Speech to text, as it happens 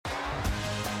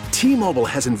T-Mobile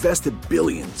has invested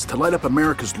billions to light up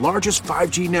America's largest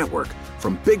 5G network,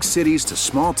 from big cities to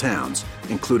small towns,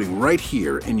 including right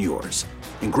here in yours.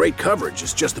 And great coverage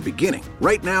is just the beginning.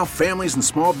 Right now, families and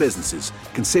small businesses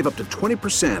can save up to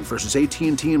 20% versus AT&T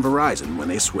and Verizon when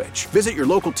they switch. Visit your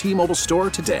local T-Mobile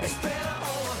store today.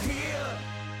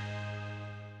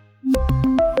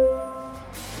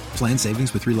 Plan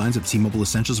savings with 3 lines of T-Mobile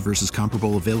Essentials versus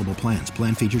comparable available plans.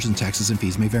 Plan features and taxes and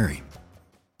fees may vary.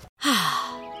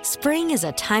 Spring is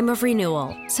a time of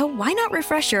renewal, so why not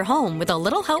refresh your home with a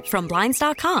little help from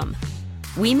Blinds.com?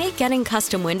 We make getting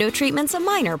custom window treatments a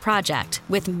minor project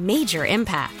with major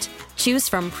impact. Choose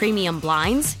from premium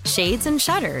blinds, shades, and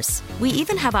shutters. We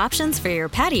even have options for your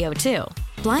patio, too.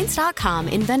 Blinds.com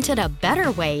invented a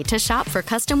better way to shop for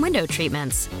custom window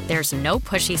treatments. There's no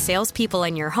pushy salespeople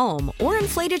in your home or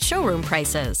inflated showroom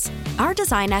prices. Our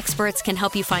design experts can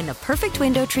help you find the perfect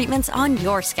window treatments on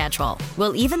your schedule.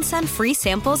 We'll even send free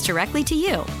samples directly to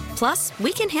you. Plus,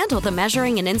 we can handle the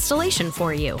measuring and installation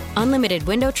for you. Unlimited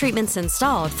window treatments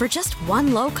installed for just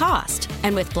one low cost.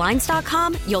 And with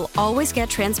Blinds.com, you'll always get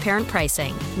transparent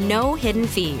pricing. No hidden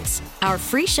fees. Our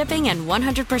free shipping and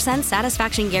 100%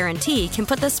 satisfaction guarantee can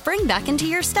put the spring back into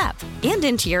your step and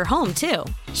into your home, too.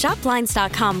 Shop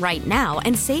Blinds.com right now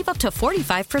and save up to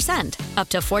 45%. Up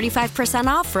to 45%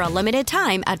 off for a limited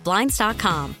time at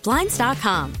Blinds.com.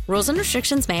 Blinds.com. Rules and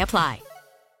restrictions may apply.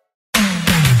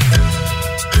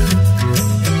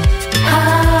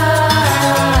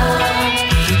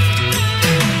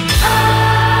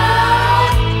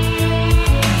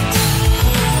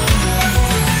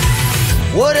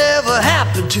 Whatever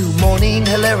happened to morning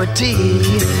hilarity?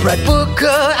 Brad Booker,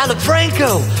 Alec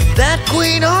Franco, that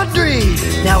Queen Audrey.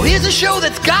 Now here's a show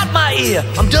that's got my ear.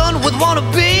 I'm done with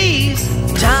wannabes.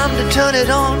 Time to turn it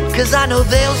on, cause I know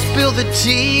they'll spill the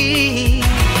tea.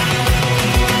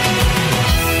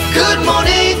 Good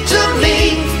morning to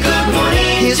me. Good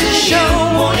morning. Here's a show.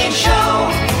 Morning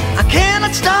show. I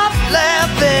cannot stop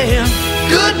laughing.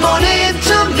 Good morning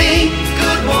to me.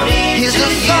 Good morning. Here's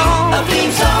a song. A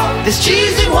theme song. This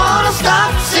cheesy one I'll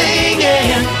stop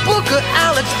singing. Booker,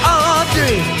 Alex,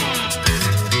 Audrey.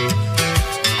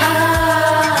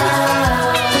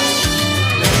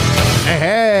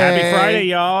 Hey. Happy Friday,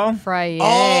 y'all. Friday.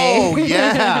 Oh,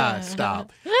 yeah.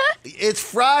 Stop. It's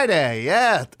Friday.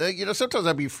 Yeah. Sometimes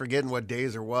I'd be forgetting what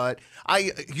days are what.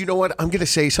 You know what? I'm going to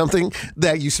say something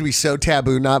that used to be so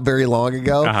taboo not very long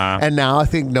ago. And now I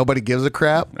think nobody gives a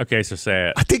crap. Okay, so say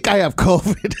it. I think I have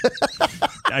COVID.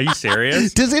 Are you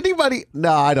serious? Does anybody?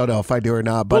 No, I don't know if I do or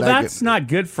not. But well, that's not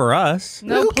good for us.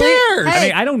 No, who cares? I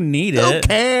mean, I don't need it. Who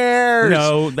cares?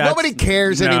 No, nobody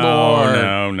cares anymore.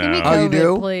 No. Give me Oh, you COVID,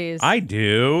 do? please. I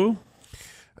do.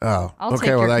 Oh, I'll okay.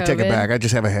 take Well, your I take it COVID. back. I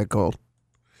just have a head cold.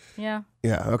 Yeah.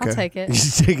 Yeah. Okay. I'll take it. You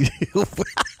just take it.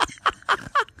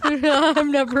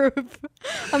 I'm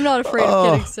not afraid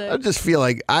of getting sick. I just feel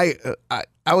like I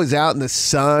was out in the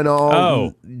sun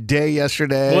all day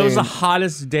yesterday. Well, it was the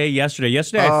hottest day yesterday.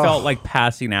 Yesterday, I felt like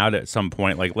passing out at some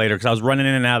point, like later, because I was running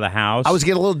in and out of the house. I was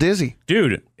getting a little dizzy.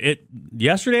 Dude,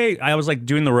 yesterday, I was like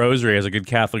doing the rosary as a good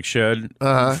Catholic should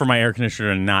for my air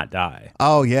conditioner to not die.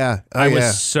 Oh, yeah. I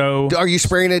was so... Are you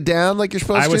spraying it down like you're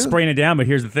supposed to? I was spraying it down, but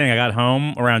here's the thing. I got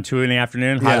home around 2 in the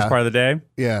afternoon, hottest part of the day.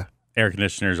 Yeah. Air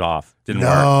conditioner's off. Didn't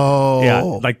No. work. Yeah,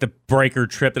 like the breaker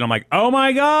tripped, and I'm like, oh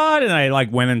my God. And I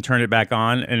like went and turned it back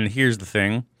on. And here's the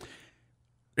thing.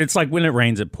 It's like when it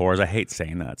rains, it pours. I hate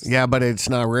saying that. Yeah, but it's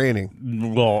not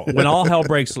raining. Well, when all hell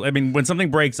breaks, I mean, when something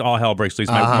breaks, all hell breaks loose.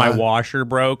 My washer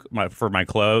broke for my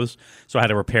clothes, so I had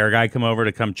a repair guy come over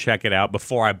to come check it out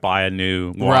before I buy a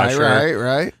new washer.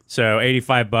 Right. So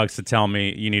 $85 to tell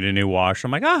me you need a new washer.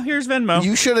 I'm like, here's Venmo.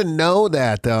 You should have known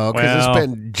that, though, because it's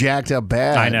been jacked up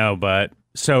bad. I know, but...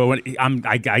 So when I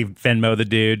Venmo the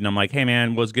dude, and I'm like, hey,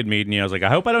 man, was good meeting you. I was like, I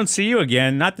hope I don't see you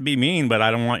again. Not to be mean, but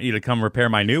I don't want you to come repair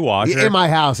my new washer. In my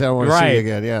house, I don't want to see you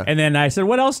again, yeah. And then I said,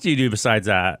 what else do you do besides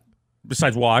that?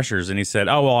 Besides washers? And he said,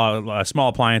 small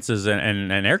appliances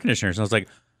and air conditioners. And I was like,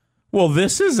 well,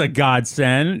 this is a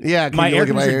godsend. Yeah, my air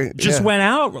conditioner just went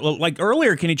out like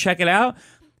earlier. Can you check it out?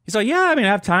 He's like, yeah, I mean, I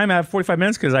have time. I have 45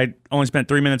 minutes because I only spent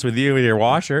 3 minutes with you with your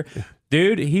washer.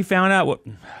 Dude, he found out what...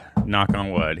 Knock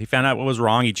on wood. He found out what was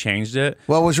wrong. He changed it.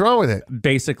 What was wrong with it?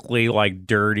 Basically, like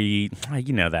dirty,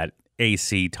 that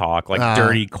AC talk, like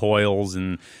dirty coils,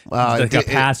 and the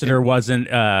capacitor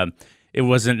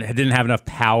it didn't have enough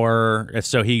power.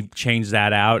 So he changed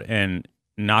that out, and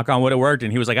knock on wood, it worked.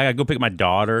 And he was like, I gotta go pick my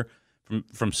daughter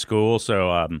from school.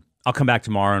 So I'll come back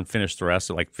tomorrow and finish the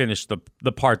rest of finish the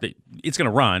part that it's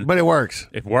gonna run. But it works.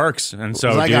 It works. And so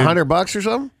it's like $100 or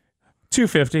something?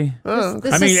 $250.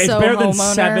 This I mean, is it's so better than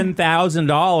homeowner.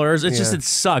 $7,000. It's just, it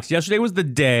sucks. Yesterday was the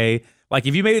day. Like,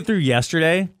 if you made it through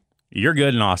yesterday, you're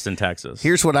good in Austin, Texas.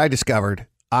 Here's what I discovered.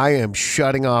 I am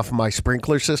shutting off my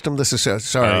sprinkler system. This is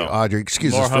sorry, Audrey.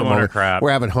 Excuse us for a moment. Crap.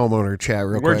 We're having homeowner chat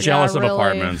real We're quick. jealous of really.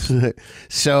 apartments.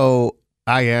 So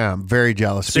I am very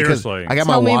jealous. Seriously. Because I got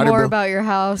Tell my me water more bill. about your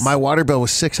house. My water bill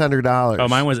was $600. Oh,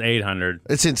 mine was $800.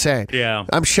 It's insane. Yeah.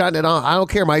 I'm shutting it off. I don't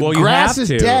care. My Well, you grass have is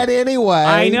to. dead anyway.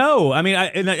 I know. I mean,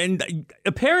 and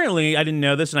apparently I didn't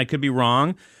know this, and I could be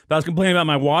wrong. But I was complaining about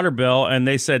my water bill, and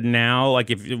they said now, like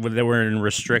if they were in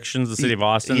restrictions, the city of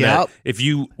Austin, that if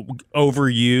you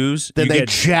overuse, then you they get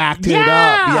jacked it up.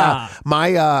 Yeah.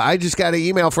 My I just got an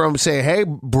email from them saying, "Hey,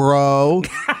 bro,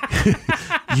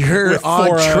 you're With on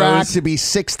 4 track O's. to be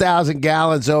 6,000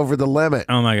 gallons over the limit."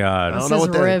 Oh my God, this know is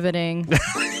what that- riveting.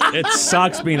 it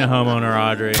sucks being a homeowner,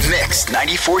 Audrey. Mix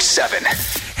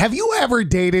 94.7. Have you ever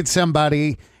dated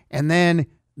somebody and then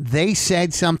they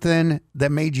said something that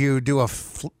made you do what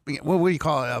do you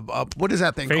call it? What is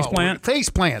that thing Face called? plant? Face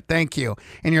plant. Thank you.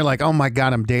 And you're like, oh my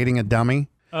God, I'm dating a dummy.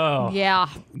 Oh, Yeah.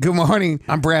 Good morning.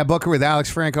 I'm Brad Booker with Alex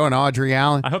Franco and Audrey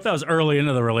Allen. I hope that was early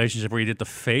into the relationship where you did the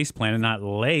face plant and not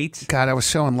late. God, I was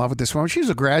so in love with this woman. She was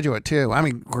a graduate too. I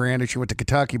mean, granted, she went to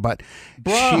Kentucky, but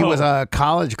Bro. she was a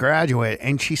college graduate.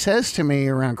 And she says to me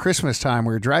around Christmas time,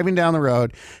 we were driving down the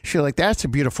road. She's like, "That's a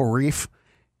beautiful reef."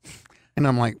 And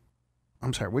I'm like,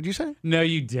 "I'm sorry, what'd you say?" No,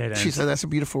 you didn't. She said, "That's a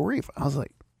beautiful reef." I was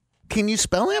like, "Can you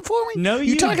spell that for me?" No,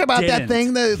 you talking about that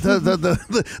didn't. thing,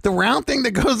 the round thing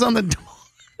that goes on the door.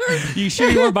 You sure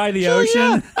you were by the ocean?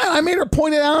 Yeah. I made her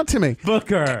point it out to me.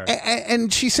 Booker.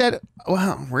 And she said,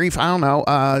 "Well, reef, I don't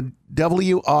know.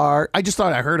 W-R." I just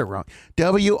thought I heard it wrong.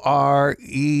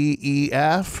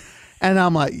 W-R-E-E-F. And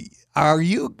I'm like, "Are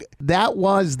you?" That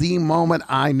was the moment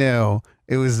I knew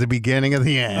it was the beginning of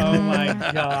the end. Oh my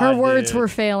God. Her words dude. were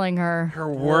failing her.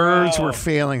 Her words were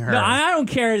failing her. No, I don't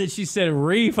care that she said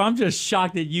reef. I'm just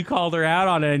shocked that you called her out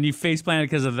on it and you face planted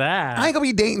because of that. I ain't gonna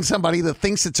be dating somebody that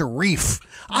thinks it's a reef.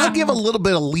 I'll give a little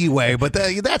bit of leeway, but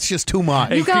that's just too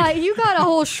much. You got a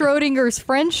whole Schrodinger's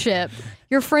friendship.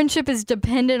 Your friendship is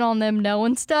dependent on them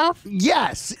knowing stuff.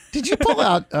 Yes. Did you pull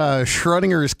out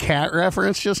Schrodinger's cat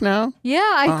reference just now? Yeah,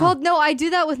 I do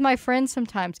that with my friends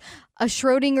sometimes. A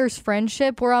Schrodinger's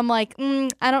friendship where I'm like,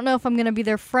 I don't know if I'm going to be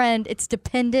their friend. It's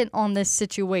dependent on this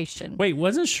situation. Wait,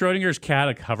 wasn't Schrodinger's cat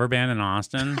a cover band in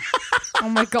Austin? Oh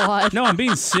my God. No, I'm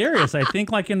being serious. I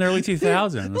think like in the early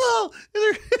 2000s. Well,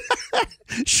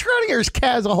 Schrodinger's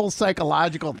cat is a whole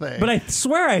psychological thing. But I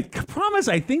swear, I promise,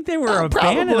 I think they were a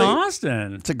band in probably.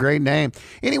 Austin. It's a great name.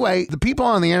 Anyway, the people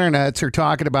on the internet are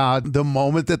talking about the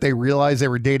moment that they realized they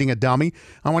were dating a dummy.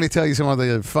 I want to tell you some of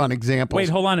the fun examples. Wait,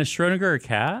 hold on. Is Schrodinger a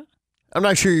cat? I'm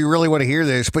not sure you really want to hear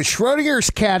this, but Schrodinger's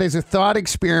cat is a thought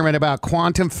experiment about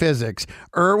quantum physics.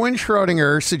 Erwin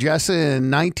Schrodinger suggested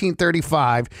in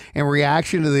 1935 in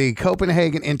reaction to the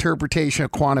Copenhagen interpretation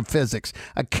of quantum physics.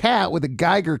 A cat with a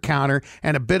Geiger counter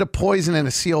and a bit of poison in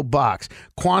a sealed box.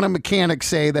 Quantum mechanics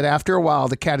say that after a while,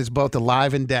 the cat is both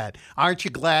alive and dead. Aren't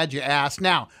you glad you asked?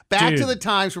 Now, back to the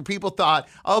times where people thought,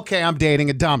 okay, I'm dating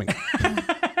a dummy.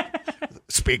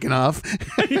 Speaking of.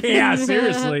 Yeah,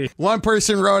 seriously. One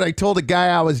person wrote, I told a guy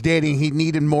I was dating he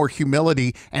needed more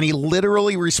humility, and he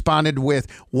literally responded with,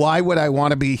 why would I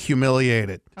want to be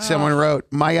humiliated? Someone wrote,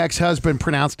 my ex-husband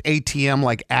pronounced ATM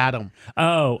like Adam.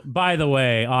 Oh, by the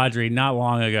way, Audrey, not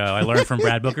long ago, I learned from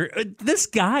Brad Booker. This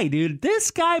guy,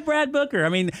 Brad Booker. I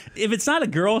mean, if it's not a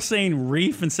girl saying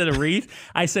reef instead of wreath,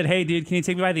 I said, hey, dude, can you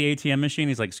take me by the ATM machine?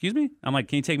 He's like, excuse me? I'm like,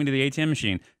 can you take me to the ATM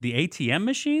machine? The ATM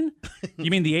machine? You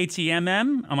mean the ATMM?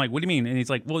 I'm like, what do you mean? And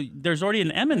he's like, well, there's already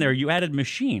an M in there. You added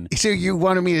machine. So you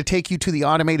wanted me to take you to the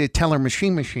automated teller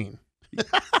machine.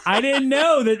 I didn't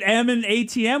know that M in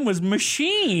ATM was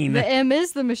machine. The M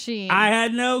is the machine. I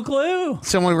had no clue.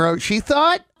 Someone wrote, she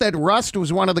thought that rust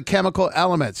was one of the chemical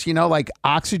elements, you know, like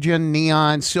oxygen,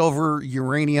 neon, silver,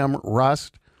 uranium,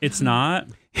 rust. It's not.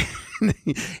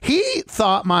 He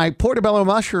thought my portobello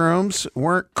mushrooms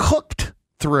weren't cooked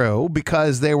through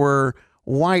because they were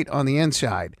white on the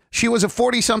inside. She was a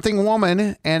 40-something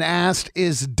woman and asked,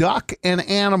 is duck an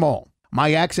animal?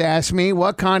 My ex asked me,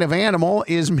 what kind of animal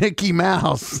is Mickey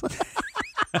Mouse?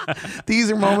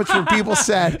 These are moments where people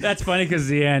said... That's funny because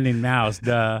the ending mouse,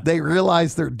 duh. They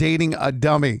realized they're dating a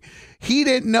dummy. He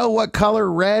didn't know what color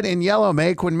red and yellow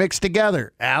make when mixed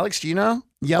together. Alex, do you know?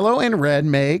 Yellow and red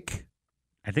make...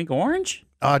 I think orange?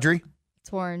 Audrey? It's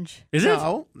it's orange. Is it?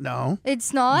 No.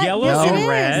 It's not. Yellow Yes, and it is.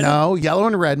 red? No, yellow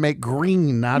and red make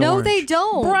green, not No, orange. they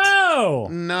don't. Bro!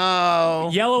 No.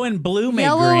 Yellow and blue make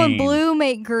Yellow green. and blue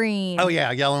make green. Oh,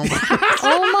 yeah, yellow and blue.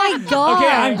 Oh my god. Okay,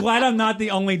 I'm glad I'm not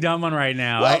the only dumb one right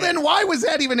now. Well, then why was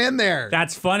that even in there?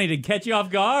 That's funny to catch you off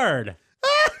guard.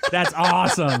 That's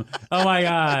awesome. Oh my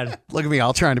God. Look at me,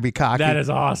 all trying to be cocky. That is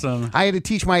awesome. I had to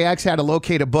teach my ex how to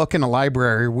locate a book in a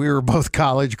library. We were both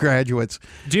college graduates.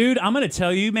 Dude, I'm going to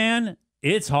tell you, man,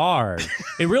 it's hard.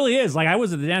 It really is. Like, I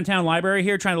was at the downtown library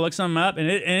here trying to look something up, and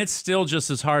it's still just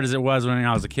as hard as it was when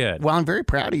I was a kid. Well, I'm very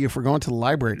proud of you for going to the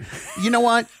library. You know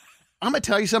what? I'm going to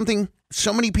tell you something.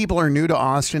 So many people are new to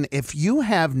Austin. If you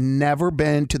have never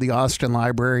been to the Austin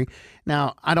Library,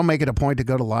 now, I don't make it a point to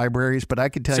go to libraries, but I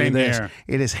can tell you this. Here.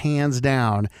 It is hands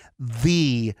down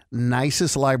the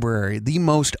nicest library, the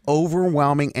most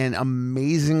overwhelming and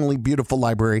amazingly beautiful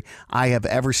library I have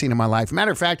ever seen in my life.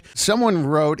 Matter of fact, someone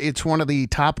wrote it's one of the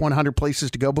top 100 places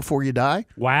to go before you die.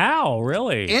 Wow,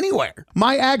 really? Anywhere.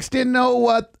 My ex didn't know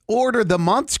what order the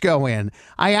months go in.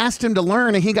 I asked him to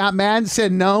learn, and he got mad and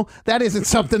said, no, that isn't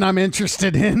something I'm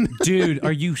interested in. Dude,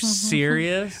 are you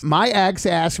serious? My ex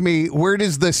asked me, where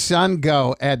does the sun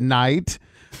go at night?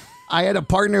 I had a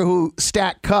partner who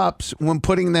stacked cups when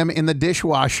putting them in the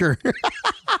dishwasher.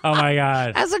 Oh, my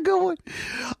God. That's a good one.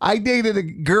 I dated a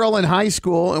girl in high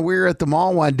school, and we were at the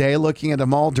mall one day looking at a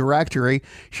mall directory.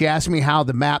 She asked me how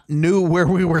the map knew where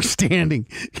we were standing.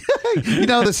 You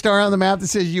know the star on the map that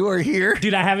says you are here?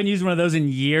 Dude, I haven't used one of those in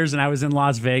years, and I was in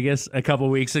Las Vegas a couple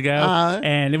weeks ago,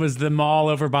 and it was the mall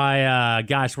over by,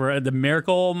 we're at the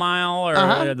Miracle Mile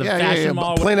or the Fashion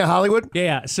Mall. Planet Hollywood?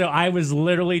 Yeah, so I was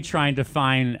literally trying to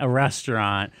find a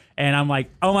restaurant, and I'm like,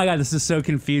 oh my God, this is so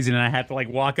confusing, and I had to like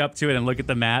walk up to it and look at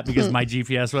the map because my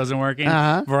GPS wasn't working.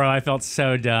 Bro, I felt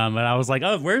so dumb, and I was like,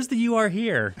 oh, where's the you are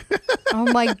here? Oh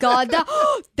my God.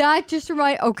 That just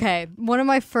reminded. Okay. One of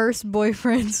my first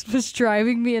boyfriends was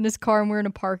driving me in his car and we're in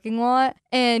a parking lot.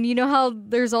 And you know how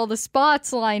there's all the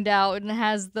spots lined out and it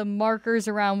has the markers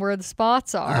around where the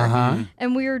spots are.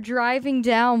 And we were driving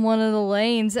down one of the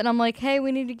lanes and I'm like, hey,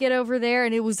 we need to get over there.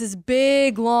 And it was this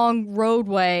big, long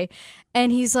roadway.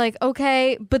 And he's like,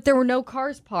 okay, but there were no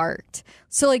cars parked.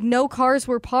 So like no cars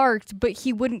were parked, but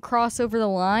he wouldn't cross over the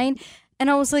line.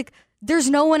 And I was like,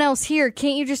 there's no one else here.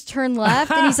 Can't you just turn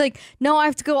left? And he's like, no, I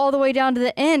have to go all the way down to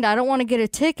the end. I don't want to get a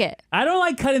ticket. I don't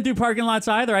like cutting through parking lots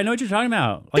either. I know what you're talking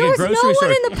about. Like there was a grocery no store.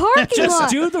 one in the parking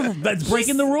lot. Just that's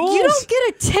breaking the rules. You don't get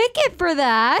a ticket for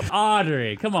that.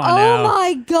 Audrey, come on Oh now.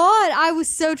 my God. I was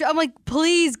so I'm like,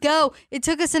 please go. It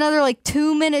took us another like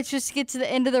 2 minutes just to get to the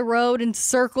end of the road and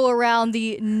circle around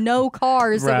the no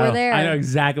cars that were there. I know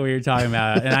exactly what you're talking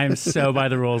about, and I am so by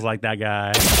the rules like that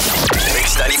guy.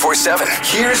 Mix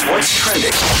 94.7. Here's what's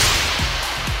trending.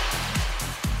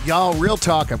 Y'all, real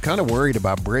talk, I'm kind of worried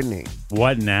about Brittany.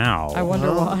 What now? I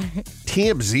wonder why.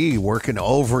 TMZ working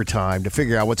overtime to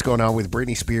figure out what's going on with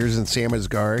Britney Spears and Sam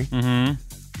Asghari. Mm-hmm.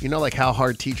 You know, like how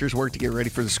hard teachers work to get ready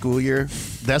for the school year?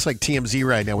 That's like TMZ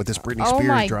right now with this Britney Spears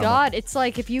drama. Oh my God. It's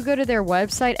like if you go to their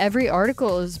website, every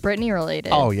article is Britney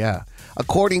related. Oh, yeah.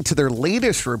 According to their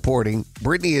latest reporting,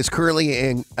 Britney is currently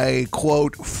in a,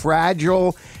 quote,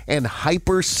 fragile and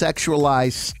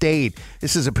hypersexualized state.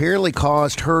 This has apparently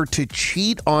caused her to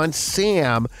cheat on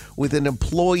Sam with an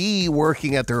employee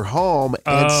working at their home.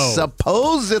 And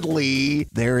supposedly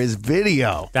there is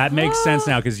video. That makes sense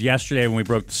now because yesterday when we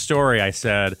broke the story, I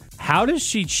said, how does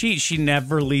she cheat? She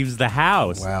never leaves the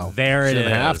house. Wow. There it is.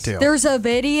 Shouldn't have to. There's a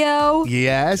video.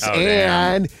 Yes,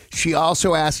 and she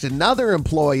also asked another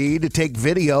employee to take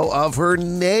video of her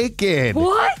naked.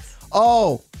 What?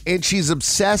 Oh, and she's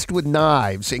obsessed with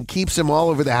knives and keeps them all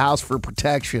over the house for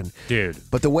protection. Dude.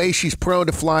 But the way she's prone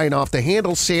to flying off the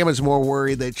handle, Sam is more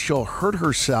worried that she'll hurt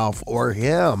herself or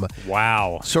him.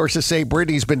 Wow. Sources say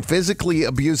Britney's been physically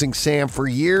abusing Sam for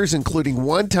years, including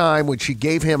one time when she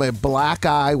gave him a black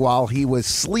eye while he was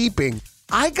sleeping.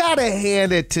 I gotta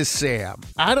hand it to Sam.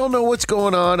 I don't know what's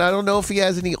going on. I don't know if he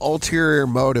has any ulterior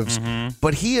motives,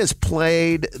 but he has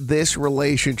played this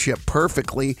relationship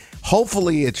perfectly.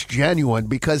 Hopefully it's genuine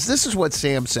because this is what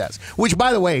Sam says, which,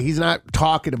 by the way, he's not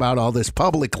talking about all this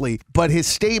publicly, but his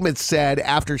statement said,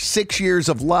 after 6 years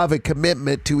of love and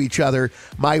commitment to each other,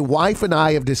 my wife and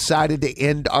I have decided to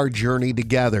end our journey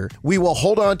together. We will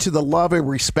hold on to the love and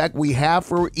respect we have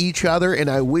for each other, and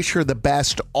I wish her the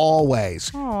best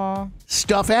always. Aww.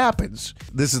 Stuff happens.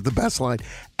 This is the best line.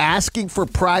 Asking for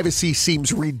privacy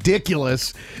seems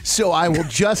ridiculous, so I will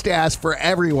just ask for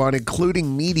everyone,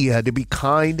 including media, to be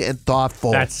kind and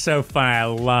thoughtful. That's so funny. I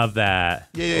love that.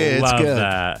 Yeah, it's love good.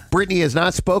 that. Britney has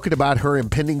not spoken about her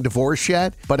impending divorce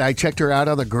yet, but I checked her out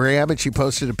on the gram, and she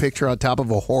posted a picture on top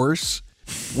of a horse.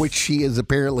 which she is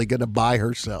apparently going to buy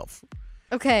herself.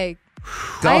 Okay.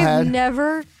 Go ahead. I've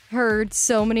never heard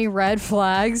so many red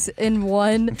flags in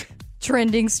one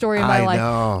trending story in my life.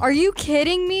 Know. Are you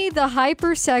kidding me? The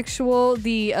hypersexual,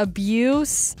 the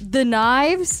abuse, the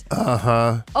knives.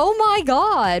 Uh-huh. Oh my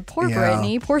God. Poor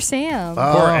Brittany. Poor Sam.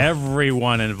 Poor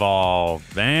everyone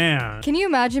involved. Man. Can you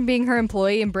imagine being her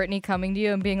employee and Brittany coming to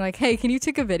you and being like, hey, can you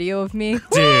take a video of me?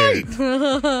 Dude.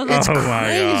 It's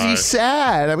crazy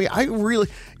sad. I mean, I really,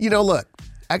 look,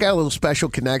 I got a little special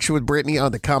connection with Brittany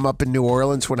on the come up in New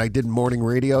Orleans when I did morning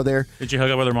radio there. Did you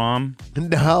hook up with her mom?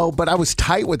 No, but I was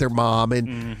tight with her mom,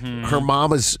 and her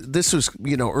mom this was,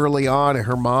 early on, and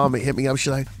her mom hit me up.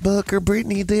 She's like, Booker,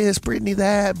 Brittany this, Brittany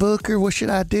that, Booker, what should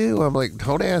I do? I'm like,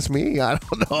 don't ask me. I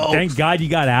don't know. Thank God you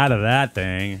got out of that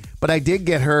thing. But I did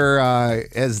get her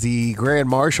as the grand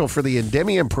marshal for the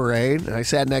Endymion parade. I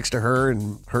sat next to her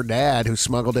and her dad, who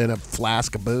smuggled in a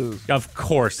flask of booze. Of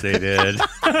course they did.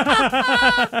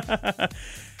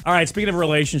 All right, speaking of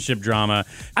relationship drama,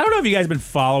 I don't know if you guys have been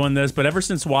following this, but ever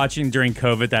since watching during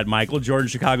COVID that Michael Jordan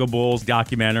Chicago Bulls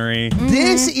documentary.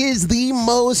 This is the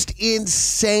most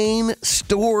insane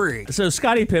story. So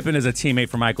Scottie Pippen is a teammate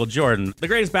for Michael Jordan, the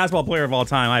greatest basketball player of all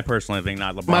time, I personally think,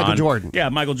 not LeBron. Michael Jordan. Yeah,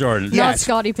 Michael Jordan. Not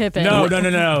Scottie Pippen. No.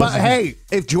 But hey,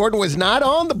 if Jordan was not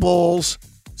on the Bulls,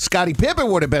 Scottie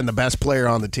Pippen would have been the best player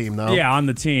on the team, though. Yeah, on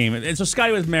the team. And so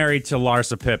Scottie was married to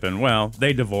Larsa Pippen. Well,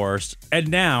 they divorced. And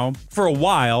now, for a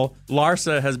while,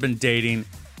 Larsa has been dating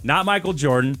not Michael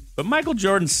Jordan, but Michael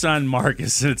Jordan's son,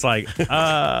 Marcus. And it's like,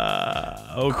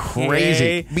 okay.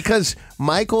 Crazy. Because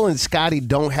Michael and Scottie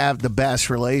don't have the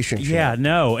best relationship. Yeah,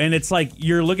 no. And it's like,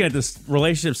 you're looking at this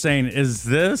relationship saying, is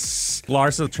this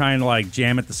Larsa trying to like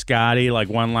jam at the Scottie like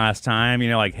one last time?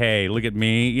 Like, hey, look at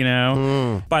me,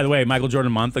 By the way, Michael Jordan a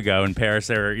month ago in Paris,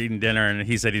 they were eating dinner and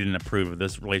he said he didn't approve of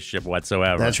this relationship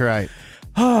whatsoever. That's right.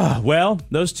 Well,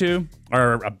 those two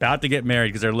are about to get married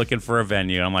because they're looking for a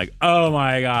venue. I'm like, oh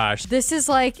my gosh. This is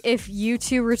like if you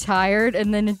two retired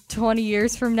and then 20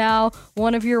 years from now,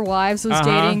 one of your wives was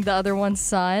dating the other one's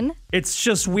son. It's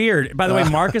just weird. By the way,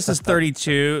 Marcus is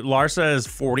 32. Larsa is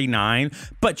 49.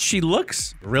 But she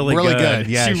looks really good.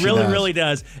 Yeah, she really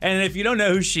does. And if you don't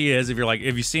know who she is, if you're like,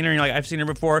 have you seen her? And you're like, I've seen her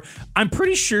before. I'm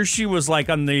pretty sure she was like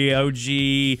on the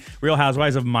OG Real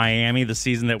Housewives of Miami, the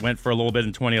season that went for a little bit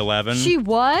in 2011. She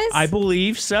was? I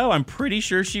believe so. I'm pretty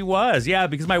sure she was. Yeah,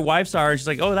 because my wife saw her. And she's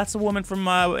like, oh, that's the woman from,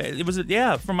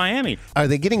 from Miami. Are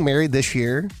they getting married this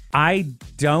year? I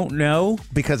don't know.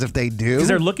 Because if they do. Because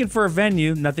they're looking for a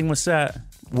venue. Nothing was set.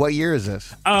 What year is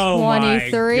this? Oh,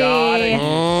 23. my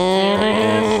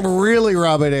God. Really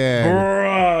rub it in.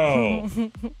 Bro.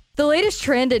 The latest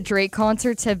trend at Drake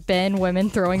concerts have been women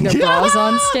throwing their bras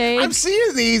on stage. I'm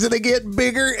seeing these, and they get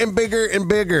bigger and bigger and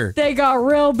bigger. They got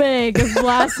real big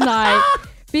last night.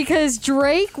 Because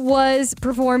Drake was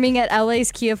performing at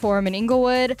LA's Kia Forum in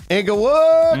Inglewood.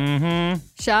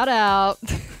 Shout out.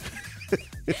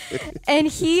 And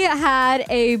he had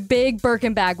a big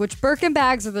Birkin bag, which Birkin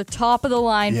bags are the top of the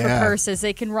line for purses.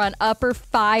 They can run upper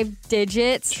 5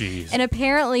 digits. Jeez. And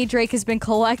apparently Drake has been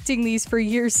collecting these for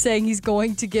years, saying he's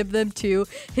going to give them to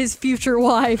his future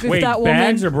wife. Wait, if that woman,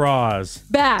 bags or bras?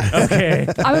 Bags. Okay.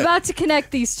 I'm about to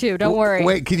connect these two. Don't worry.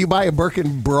 Wait, can you buy a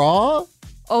Birkin bra?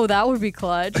 Oh, that would be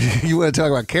clutch. You want to talk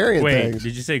about carrying Wait, things?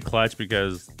 did you say clutch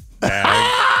because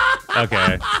bags?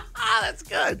 Okay. That's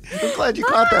good. I'm glad you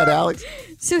caught that, Alex.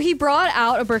 So he brought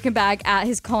out a Birkin bag at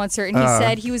his concert, and he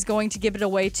said he was going to give it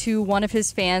away to one of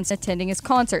his fans attending his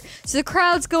concert. So the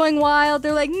crowd's going wild.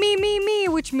 They're like, me,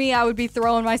 which I would be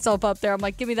throwing myself up there. I'm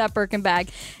like, give me that Birkin bag.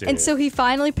 Dude. And so he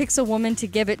finally picks a woman to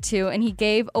give it to, and he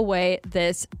gave away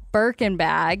this Birkin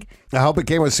bag. I hope it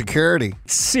came with security.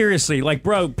 Seriously, like,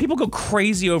 bro, people go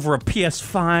crazy over a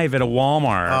PS5 at a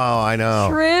Walmart. Oh, I know.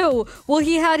 True. Well,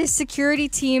 he had his security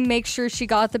team make sure she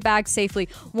got the bag safely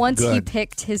once he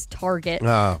picked his target.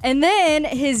 And then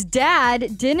his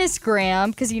dad, Dennis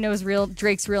Graham, because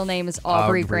Drake's real name is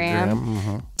Aubrey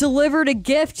Graham, delivered a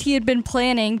gift he had been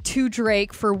planning to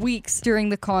Drake for weeks during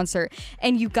the concert.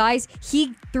 And you guys,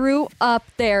 he threw up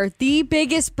there the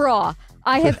biggest bra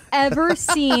I have ever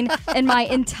seen in my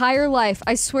entire life.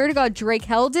 I swear to God, Drake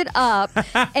held it up,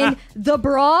 and the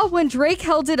bra, when Drake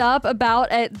held it up about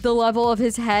at the level of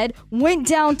his head, went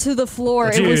down to the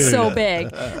floor. Dude. It was so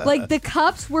big. Like, the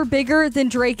cups were bigger than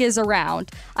Drake is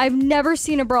around. I've never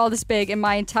seen a bra this big in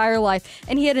my entire life.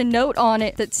 And he had a note on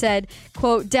it that said,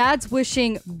 quote, "Dad's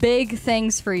wishing big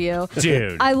things for you.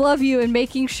 Dude. I love you and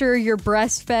making sure you're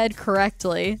breastfed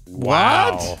correctly."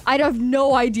 Wow. I have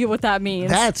no idea what that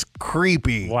means. That's creepy.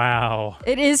 creepy. Wow.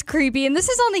 It is creepy. And this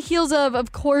is on the heels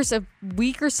of course, a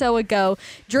week or so ago,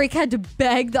 Drake had to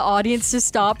beg the audience to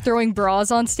stop throwing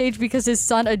bras on stage because his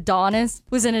son Adonis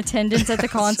was in attendance at the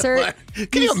concert.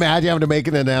 Can you imagine having to make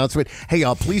an announcement? Hey,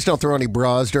 y'all, please don't throw any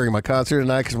bras during my concert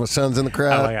tonight because my son's in the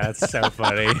crowd. Oh, my God. That's so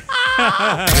funny.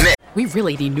 We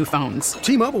really need new phones.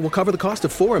 T-Mobile will cover the cost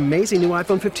of 4 amazing new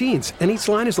iPhone 15s, and each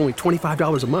line is only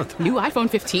 $25 a month. New iPhone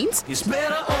 15s? It's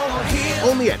better over here.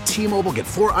 Only at T-Mobile, get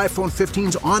 4 iPhone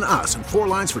 15s on us and 4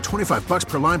 lines for $25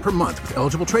 per line per month with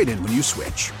eligible trade-in when you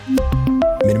switch.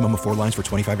 Minimum of 4 lines for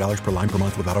 $25 per line per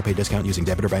month with autopay discount using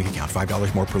debit or bank account.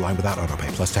 $5 more per line without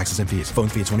autopay, plus taxes and fees. Phone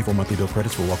fee at 24 monthly bill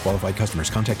credits for well-qualified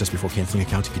customers. Contact us before canceling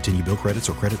account to continue bill credits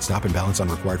or credit stop and balance on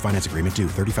required finance agreement due.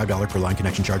 $35 per line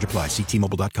connection charge applies. See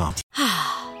T-Mobile.com.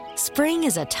 Spring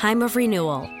is a time of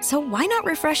renewal, so why not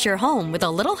refresh your home with a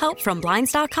little help from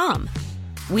Blinds.com?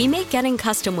 We make getting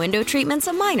custom window treatments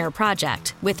a minor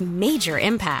project with major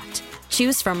impact.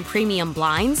 Choose from premium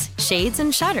blinds, shades,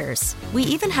 and shutters. We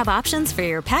even have options for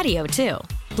your patio, too.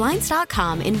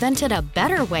 Blinds.com invented a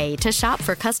better way to shop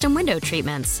for custom window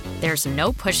treatments. There's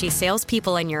no pushy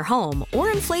salespeople in your home or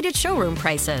inflated showroom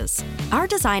prices. Our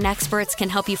design experts can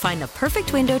help you find the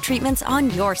perfect window treatments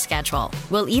on your schedule.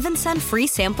 We'll even send free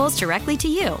samples directly to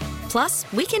you.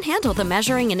 Plus, we can handle the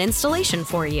measuring and installation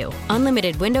for you.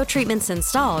 Unlimited window treatments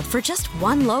installed for just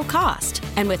one low cost.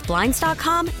 And with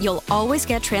Blinds.com, you'll always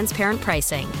get transparent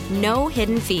pricing. No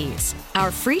hidden fees. Our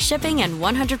free shipping and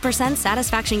 100%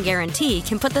 satisfaction guarantee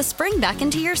can put the spring back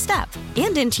into your step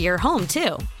and into your home,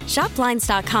 too. Shop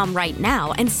Blinds.com right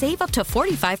now and save up to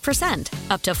 45%.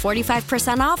 Up to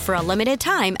 45% off for a limited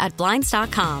time at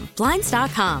Blinds.com.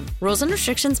 Blinds.com. Rules and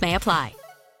restrictions may apply.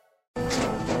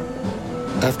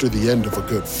 After the end of a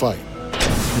good fight,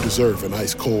 you deserve an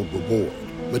ice-cold reward.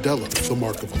 Modelo, the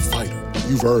mark of a fighter.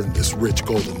 You've earned this rich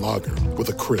golden lager with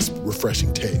a crisp,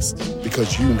 refreshing taste.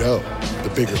 Because you know, the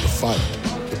bigger the fight,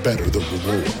 the better the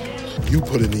reward. You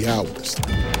put in the hours,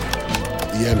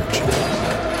 the energy,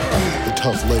 the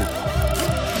tough labor.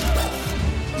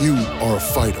 You are a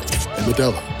fighter, and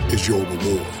Modelo is your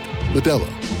reward. Modelo,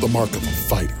 the mark of a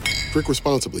fighter. Drink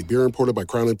responsibly. Beer imported by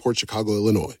Crown Imports, Chicago,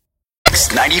 Illinois.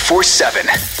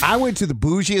 94.7. I went to the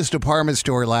bougiest department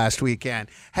store last weekend.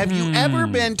 Have you ever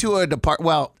been to a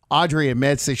Well, Audrey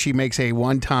admits that she makes a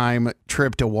one-time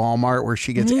trip to Walmart where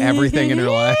she gets everything in her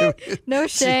life. No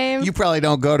shame. You probably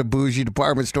don't go to bougie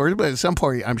department stores, but at some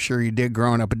point, I'm sure you did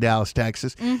growing up in Dallas,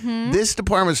 Texas. This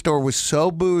department store was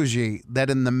so bougie that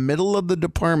in the middle of the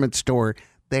department store,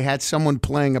 they had someone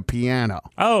playing a piano.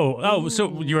 Oh,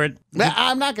 so you were at...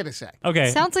 I'm not going to say. Okay.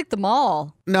 Sounds like the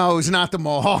mall. No, it's not the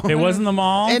mall. It wasn't the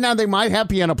mall? And now they mimight have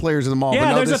piano players in the mall.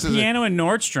 Yeah, but no, there's a piano in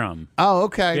Nordstrom. Oh,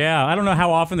 okay. Yeah, I don't know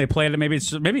how often they play it. Maybe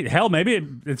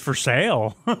it's for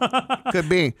sale. Could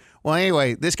be. Well,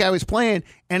 anyway, this guy was playing,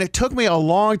 and it took me a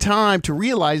long time to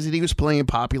realize that he was playing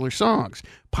popular songs.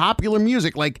 Popular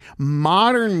music, like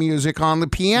modern music on the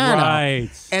piano. Right.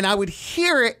 And I would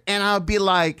hear it, and I would be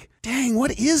like, dang, what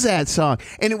is that song?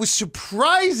 And it was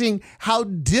surprising how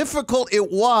difficult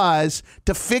it was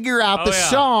to figure out the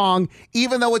song,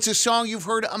 even though it's a song you've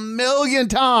heard a million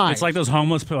times. It's like those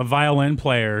homeless violin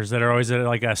players that are always at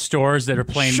like stores that are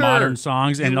playing modern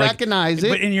songs. And you recognize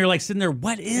it. And you're like sitting there,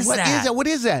 what is that? What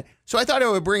is that? So I thought I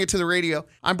would bring it to the radio.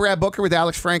 I'm Brad Booker with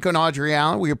Alex Franco and Audrey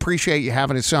Allen. We appreciate you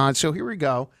having us on. So here we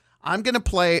go. I'm going to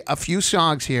play a few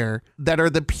songs here that are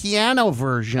the piano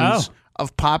versions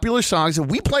of popular songs that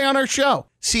we play on our show.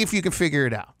 See if you can figure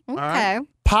it out. Okay. Right?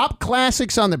 Pop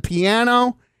classics on the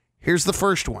piano. Here's the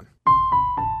first one.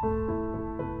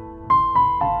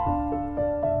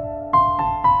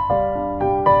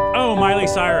 Oh, Miley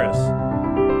Cyrus.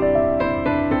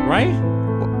 Right?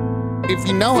 If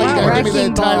you know it, you gotta give me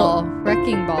the title.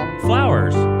 Wrecking Ball.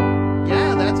 Flowers.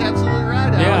 Yeah, that's absolutely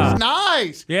right, Alex. Yeah.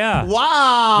 Nice. Yeah.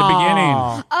 Wow. The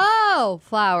beginning. Oh,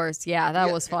 Flowers. Yeah, that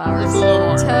was Flowers. It's a little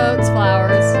more. Totes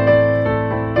Flowers.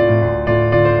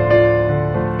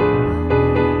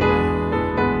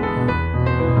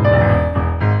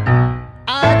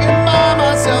 I can buy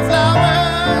myself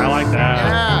flowers. I like that.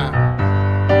 Yeah.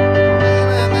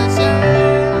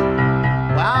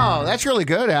 Wow, that's really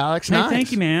good, Alex. Hey, Nice.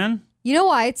 thank you, man. You know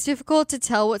why it's difficult to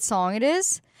tell what song it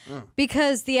is?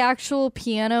 Because the actual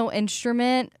piano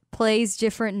instrument plays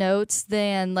different notes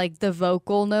than like the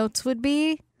vocal notes would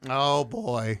be. Oh,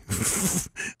 boy.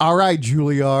 All right,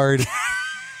 Juilliard.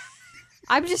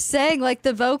 I'm just saying, like,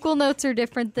 the vocal notes are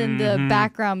different than the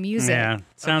background music. Yeah.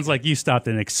 Sounds like you stopped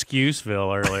in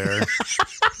Excuseville earlier.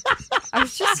 I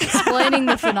was just explaining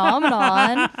the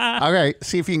phenomenon. All right,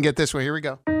 see if you can get this one. Here we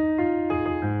go.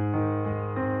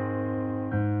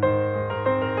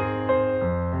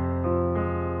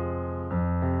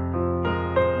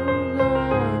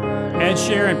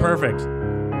 Sheeran, perfect.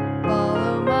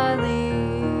 Follow my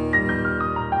lead.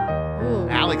 Ooh,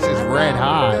 Alex is red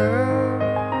hot.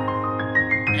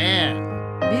 Man.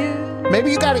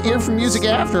 Maybe you got an ear for music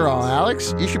after all,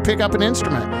 Alex. You should pick up an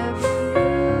instrument.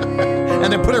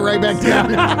 And then put it right back down.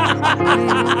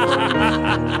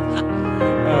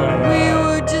 We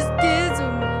were just kids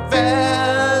when we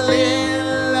fell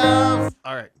in love.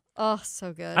 All right. Oh,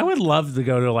 so good. I would love to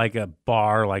go to like a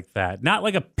bar like that. Not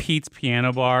like a Pete's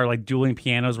piano bar, like dueling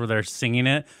pianos where they're singing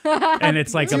it. And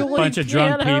it's like a bunch of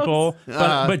drunk people.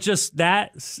 But just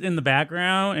that in the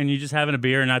background and you just having a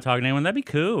beer and not talking to anyone, that'd be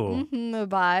cool. The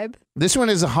vibe. This one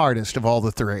is the hardest of all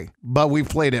the three, but we've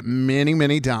played it many,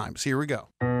 many times. Here we go.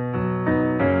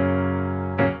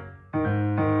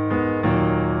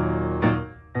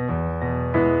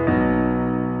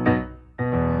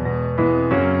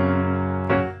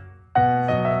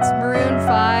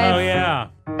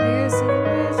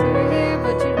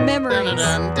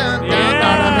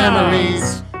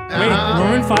 Memories. Wait,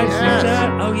 Maroon 5 sings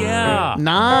that? Oh, yeah.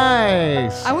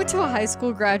 Nice. I went to a high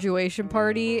school graduation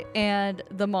party, and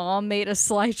the mom made a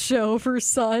slideshow of her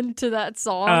son to that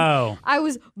song. Oh. I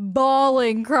was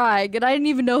bawling, crying, and I didn't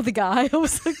even know the guy. I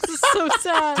was like, this is so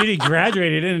sad. Dude, he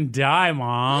graduated. He didn't die,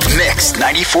 Mom. Mix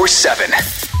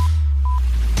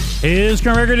 94.7. His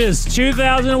current record is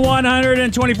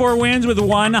 2,124 wins with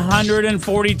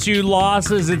 142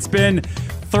 losses. It's been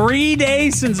 3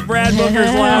 days since Brad Booker's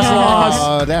last loss.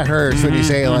 Oh, that hurts when you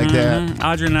say it like that.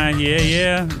 Audra and I,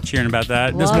 yeah, cheering about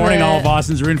that. This Love morning, it. all of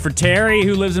Austin's rooting for Terry,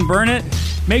 who lives in Burnet,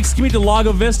 makes commute to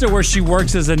Lago Vista, where she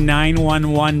works as a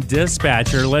 911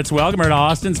 dispatcher. Let's welcome her to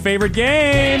Austin's favorite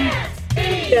game.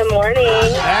 Good morning.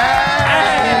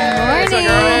 Hey. Good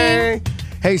morning.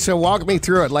 Hey, so walk me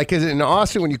through it. Like, is it in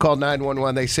Austin when you call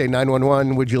 911, they say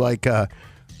 911, would you like,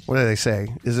 what do they say?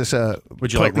 Is this a...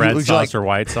 Would you like red sauce or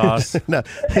white sauce? No,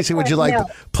 they say, would you like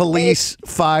police,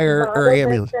 fire, or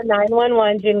ambulance? For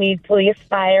 911, you need police,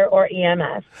 fire, or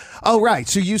EMS. Oh, right.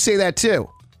 So you say that too.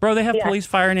 Bro, they have police,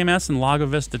 fire, and EMS in Lago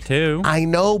Vista, too. I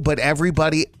know, but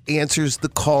everybody answers the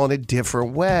call in a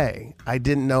different way. I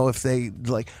didn't know if they,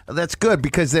 like... That's good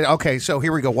because then... Okay, so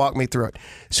here we go. Walk me through it.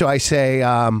 So I say...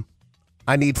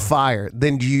 I need fire.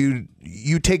 Then do you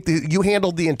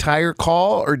handle the entire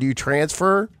call or do you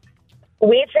transfer?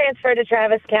 We transfer to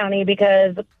Travis County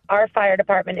because our fire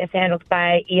department is handled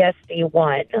by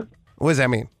ESD1. What does that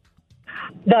mean?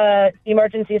 The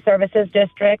Emergency Services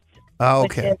District, Oh,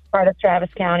 which okay. is part of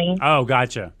Travis County. Oh,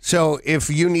 gotcha. So if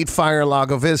you need fire in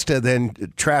Lago Vista, then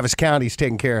Travis County's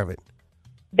taking care of it.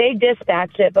 They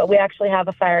dispatch it, but we actually have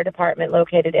a fire department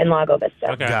located in Lago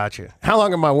Vista. Okay. Gotcha. How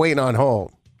long am I waiting on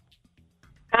hold?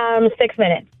 6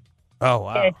 minutes. Oh,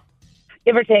 wow.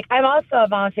 Give or take. I'm also a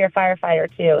volunteer firefighter,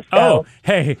 too. So. Oh,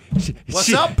 hey.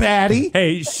 What's up, Patty?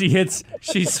 Hey,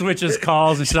 she switches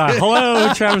calls and she's like,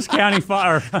 hello, Travis County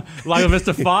Fire, Lago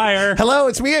Vista Fire. Hello,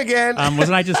 it's me again.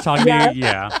 Wasn't I just talking to you?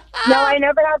 Yeah. No, I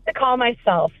never have to call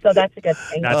myself, so that's a good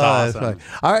thing. That's awesome. Fine.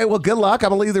 All right, well, good luck. I'm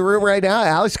going to leave the room right now.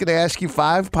 Alex is going to ask you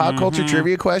 5 pop culture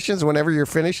trivia questions. Whenever you're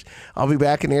finished, I'll be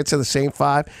back and answer the same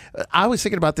 5. I was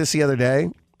thinking about this the other day.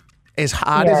 As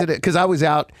hot as it is, because I was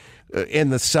out in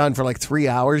the sun for like 3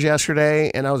 hours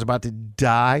yesterday and I was about to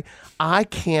die. I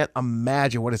can't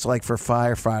imagine what it's like for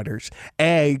firefighters.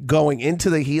 Going into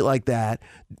the heat like that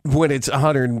when it's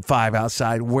 105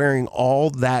 outside, wearing all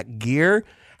that gear.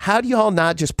 How do y'all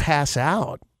not just pass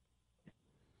out?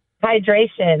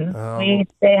 Hydration. Oh. We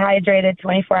stay hydrated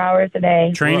 24 hours a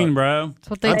day. Training, bro. That's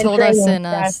what they told us in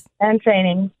yes, and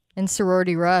training. in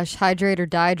Sorority Rush. Hydrate or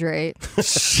dihydrate.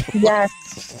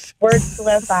 Yes. Words to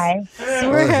live by.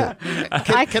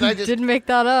 Can I just, didn't make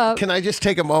that up. Can I just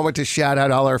take a moment to shout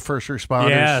out all our first responders?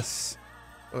 Yes.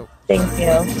 Oh. Thank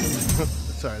you.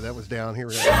 Sorry, that was down. Here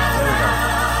we go. There we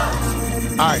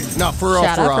go. All right. No, for real,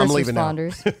 Shout out I'm first leaving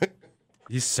responders. now.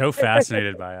 He's so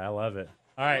fascinated by it. I love it.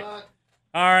 All right.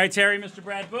 All right, Terry, Mr.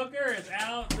 Brad Booker is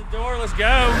out the door. Let's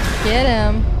go. Get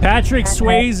him. Patrick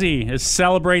Swayze is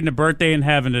celebrating a birthday in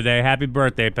heaven today. Happy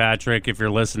birthday, Patrick, if you're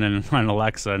listening on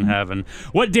Alexa in heaven.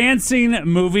 What dancing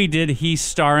movie did he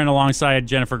star in alongside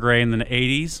Jennifer Grey in the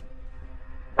 80s?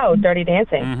 Oh, Dirty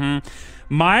Dancing. Mm-hmm.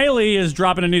 Miley is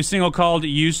dropping a new single called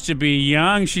Used to Be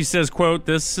Young. She says, quote,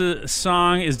 this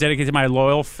song is dedicated to my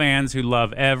loyal fans who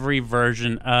love every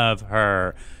version of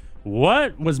her.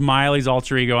 What was Miley's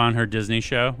alter ego on her Disney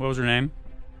show? What was her name?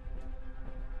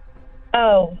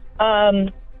 Oh,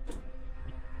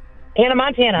 Hannah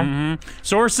Montana.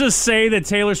 Sources say that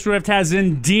Taylor Swift has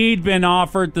indeed been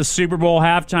offered the Super Bowl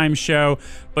halftime show,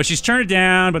 but she's turned it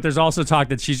down. But there's also talk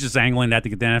that she's just angling that to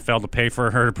get the NFL to pay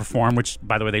for her to perform, which,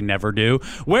 by the way, they never do.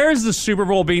 Where is the Super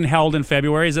Bowl being held in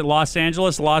February? Is it Los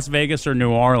Angeles, Las Vegas, or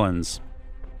New Orleans?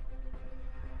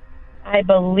 I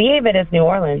believe it is New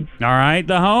Orleans. All right.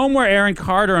 The home where Aaron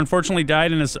Carter unfortunately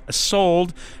died and is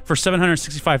sold for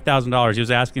 $765,000. He was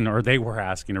asking, or they were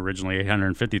asking originally,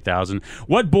 $850,000.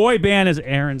 What boy band is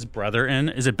Aaron's brother in?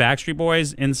 Is it Backstreet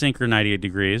Boys, NSYNC, or 98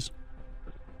 Degrees?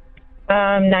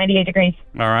 98 Degrees.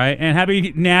 All right. And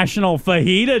happy National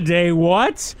Fajita Day.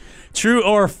 What? True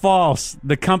or false?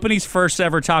 The company's first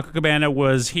ever Taco Cabana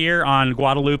was here on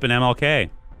Guadalupe and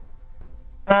MLK.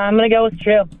 I'm going to go with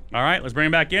true. All right, let's bring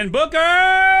him back in.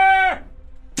 Booker!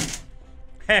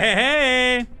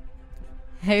 Hey.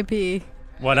 Hey, P.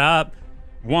 What up?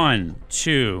 1,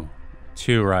 2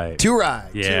 right. 2 right.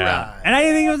 Yeah. 2 right. And I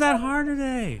didn't think it was that hard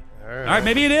today. All right,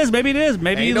 maybe it is. Maybe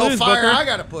Ain't you no lose, fire Booker. I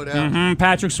got to put out.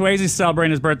 Patrick Swayze's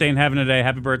celebrating his birthday in heaven today.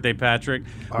 Happy birthday, Patrick.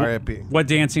 R.I.P. What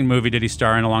dancing movie did he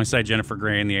star in alongside Jennifer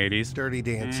Grey in the 80s? Dirty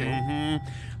Dancing.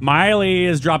 Miley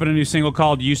is dropping a new single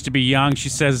called Used to Be Young. She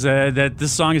says that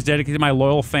this song is dedicated to my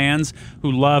loyal fans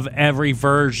who love every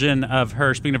version of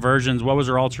her. Speaking of versions, what was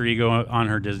her alter ego on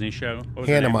her Disney show? What was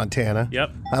her Hannah name? Montana.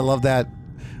 Yep. I love that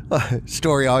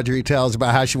story Audrey tells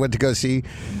about how she went to go see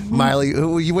Miley.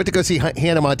 You went to go see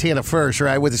Hannah Montana first,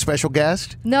 right, with a special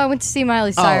guest? No, I went to see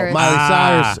Miley Cyrus. Oh,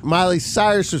 Cyrus. Miley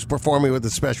Cyrus was performing with a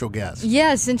special guest.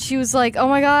 Yes, and she was like, oh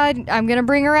my God, I'm going to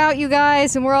bring her out, you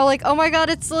guys. And we're all like, oh my God,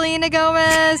 it's Selena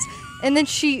Gomez. And then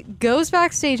she goes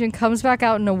backstage and comes back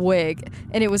out in a wig,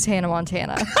 and it was Hannah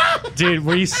Montana. Dude,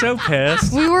 were you so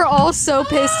pissed? We were all so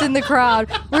pissed in the crowd.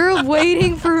 We were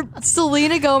waiting for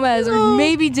Selena Gomez or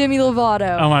maybe Demi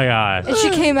Lovato. Oh my God. And she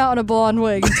came out in a blonde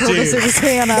wig and told us it was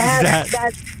Hannah.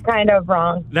 That's kind of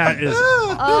wrong. That is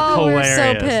Oh, we were so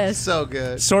hilarious. pissed. So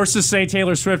good. Sources say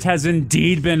Taylor Swift has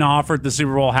indeed been offered the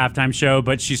Super Bowl halftime show,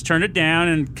 but she's turned it down,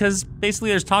 and because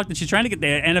basically there's talk that she's trying to get the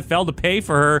NFL to pay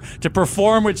for her to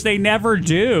perform, which they never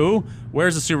do.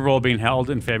 Where's the Super Bowl being held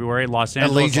in February? Los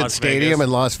Angeles, Allegiant Las Stadium Vegas,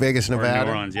 in Las Vegas, or Nevada.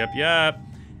 New Orleans. Yep.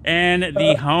 And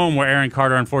the home where Aaron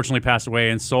Carter unfortunately passed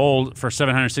away and sold for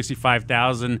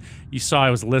 $765,000. You saw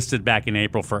it was listed back in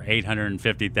April for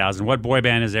 $850,000. What boy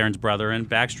band is Aaron's brother in?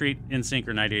 Backstreet, NSYNC,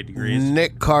 or 98 Degrees?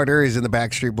 Nick Carter is in the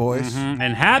Backstreet Boys.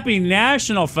 And happy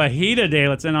National Fajita Day.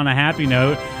 Let's end on a happy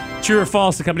note. True or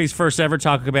false, the company's first ever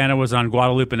Taco Cabana was on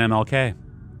Guadalupe and MLK?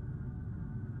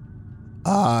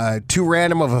 Too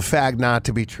random of a fact not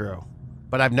to be true.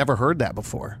 But I've never heard that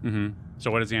before. So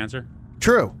what is the answer?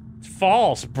 True.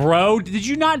 False, bro. Did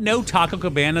you not know Taco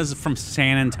Cabana's from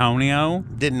San Antonio?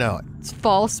 Didn't know it. It's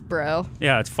false, bro.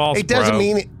 Yeah, it's false, It doesn't bro.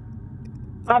 mean it.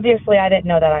 Obviously, I didn't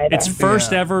know that either. Its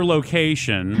first ever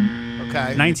location.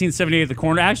 Okay. 1978 at the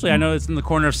corner. Actually, I know it's in the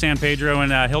corner of San Pedro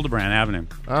and Hildebrand Avenue.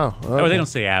 Oh, Oh, okay. they don't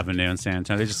say Avenue in San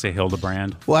Antonio. They just say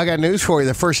Hildebrand. Well, I got news for you.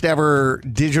 The first ever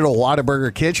digital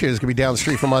Whataburger kitchen is going to be down the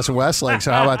street from us in Westlake.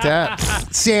 So how about that?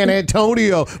 San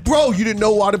Antonio. Bro, you didn't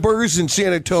know Whataburgers in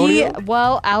San Antonio?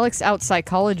 Alex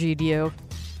out-psychologied you.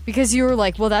 Because you were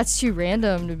like, well, that's too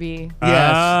random to be.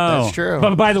 Yes, that's true.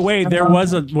 But by the way, there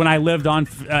was when I lived on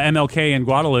MLK in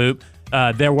Guadalupe,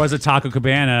 there was a Taco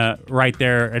Cabana right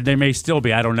there. And there may still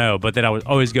be, I don't know, but that I would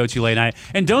always go to late night.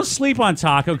 And don't sleep on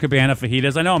Taco Cabana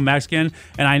fajitas. I know I'm Mexican,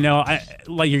 and I know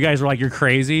like you guys are like, you're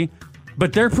crazy.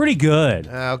 But they're pretty good.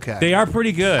 Okay. They are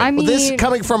pretty good. I mean, Well, this is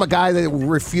coming from a guy that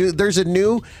refused. There's a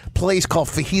new place called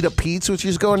Fajita Pete's, which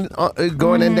is going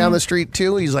in down the street,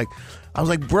 too. He's like, I was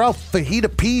like, bro,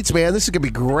 Fajita Pete's, man, this is going to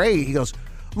be great. He goes,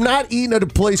 I'm not eating at a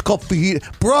place called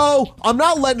Fajita. Bro, I'm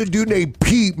not letting a dude named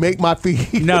Pete make my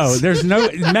fajitas. No, there's no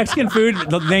Mexican food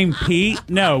named Pete.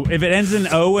 No, if it ends in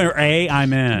O or A,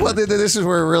 I'm in. Well, this is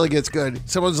where it really gets good.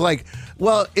 Someone's like,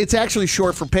 well, it's actually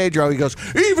short for Pedro. He goes,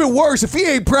 even worse, if he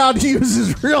ain't proud to use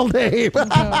his real name.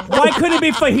 Why couldn't it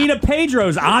be Fajita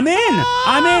Pedro's? I'm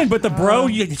in. But the bro,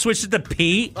 you switched it to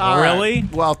Pete? All Really?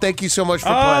 right. Well, thank you so much for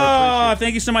playing. Oh,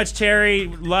 thank you so much, Terry.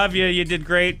 Love you. You did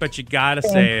great, but you got to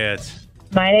say it.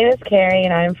 My name is Carrie,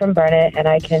 and I'm from Burnet, and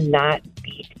I cannot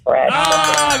beat Brit.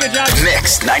 Oh, good job.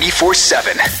 Mix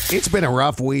 94.7. It's been a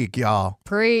rough week, y'all.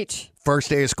 Preach. First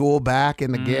day of school, back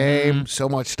in the game. So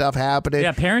much stuff happening.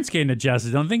 Yeah, parents getting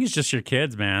adjusted. Don't think it's just your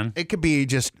kids, man. It could be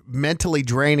just mentally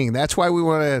draining. That's why we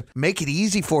want to make it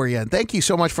easy for you. And thank you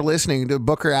so much for listening to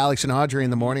Booker, Alex, and Audrey in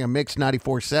the morning on Mix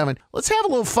 94.7. Let's have a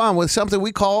little fun with something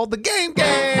we call the Game Game.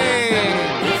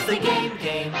 It's the game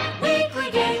game, weekly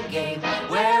game game,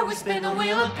 where we spin the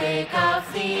wheel and pick a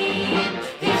theme.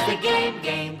 It's the game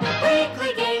game,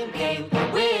 weekly game game,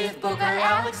 with Booker,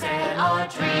 Alex, and Audrey.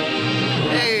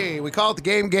 Hey, we call it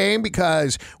the game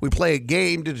because we play a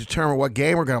game to determine what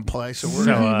game we're going to play. So we're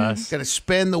going to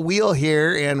spin the wheel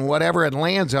here, and whatever it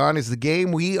lands on is the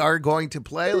game we are going to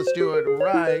play. Let's do it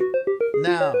right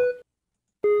now.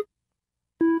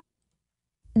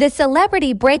 The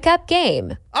celebrity breakup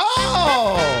game.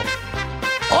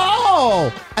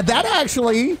 Oh, that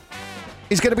actually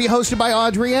is going to be hosted by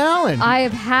Audrey Allen. I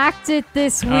have hacked it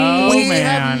this week. We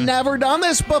have never done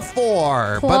this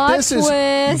before, but this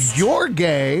is your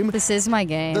game. This is my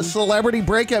game. The celebrity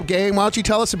breakup game. Why don't you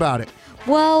tell us about it?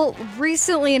 Well,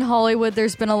 recently in Hollywood,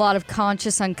 there's been a lot of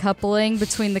conscious uncoupling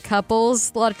between the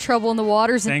couples, a lot of trouble in the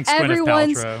waters, and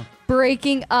everyone's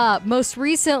breaking up. Most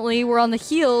recently, we're on the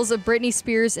heels of Britney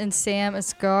Spears and Sam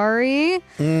Asghari.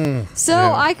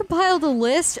 I compiled a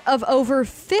list of over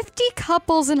 50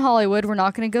 couples in Hollywood. We're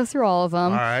not going to go through all of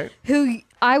them. All right. Who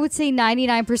I would say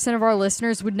 99% of our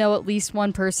listeners would know at least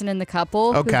one person in the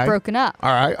couple who's broken up.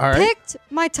 All right. Picked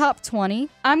my top 20.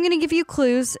 I'm going to give you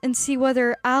clues and see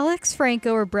whether Alex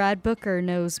Franco or Brad Booker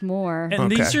knows more.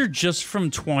 And these are just from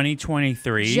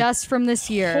 2023? Just from this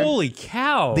year. Holy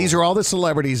cow. These are all the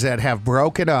celebrities that have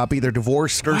broken up, either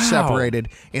divorced or separated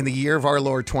in the year of our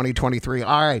Lord 2023.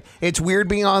 All right. It's weird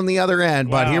being on the other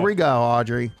end, but here we go,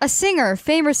 Audrey. A singer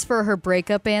famous for her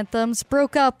breakup anthems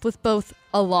broke up with both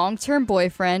a long-term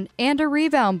boyfriend and a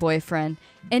rebound boyfriend,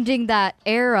 ending that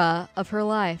era of her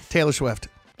life. Taylor Swift.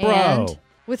 And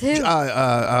with who?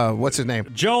 What's his name?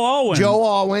 Joe Alwyn. Joe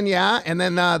Alwyn, yeah. And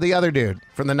then the other dude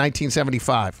from the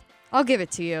 1975. I'll give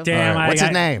it to you. Damn. What's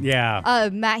his name? Yeah.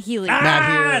 Matt Healy. Matt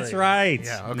Healy. That's right.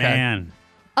 Yeah, okay. Man.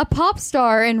 A pop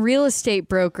star and real estate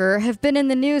broker have been in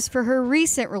the news for her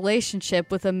recent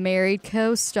relationship with a married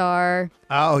co-star.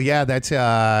 Oh, yeah. That's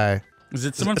Is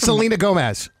it someone from Selena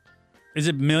Gomez. Is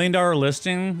it $1 Million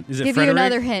Listing? Is it Give Frederick? you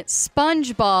another hint.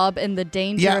 SpongeBob and the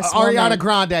Dangerous Ariana Woman.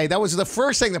 Grande. That was the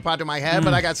first thing that popped in my head,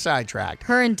 but I got sidetracked.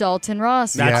 Her and Dalton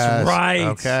Ross. That's right.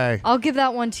 Okay. I'll give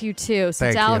that one to you too, since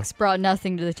Thank Alex brought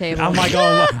nothing to the table. I'm like,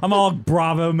 I'm all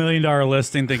Bravo $1 Million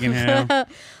Listing thinking him.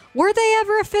 Were they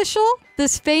ever official?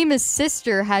 This famous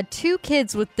sister had 2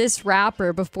 kids with this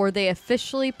rapper before they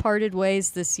officially parted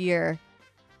ways this year.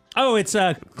 Oh, it's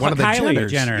one of the Kylie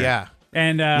Jenner. Yeah.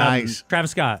 And Nice.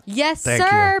 Travis Scott. Yes, Thank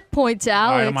sir. Point to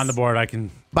Alex. All right, I'm on the board. I can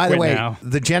By the quit way, now.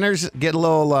 the Jenners get a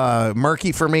little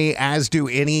murky for me, as do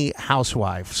any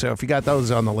housewife. So if you got those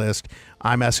on the list,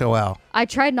 I'm SOL. I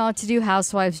tried not to do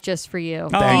Housewives just for you.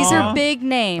 Aw. These are big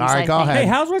names. All right, I go think. ahead. Hey,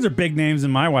 housewives are big names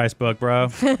in my wife's book, bro.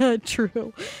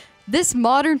 True. This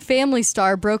Modern Family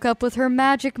star broke up with her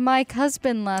Magic Mike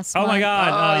husband last month. Oh, my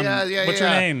God. yeah. What's her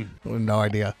name? No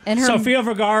idea. And her Sofia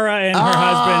Vergara and her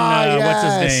husband, what's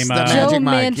his name? The Joe Magic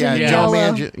Mike. Manganiello. Yeah, Joe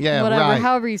Manganiello. Whatever, right.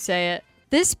 however you say it.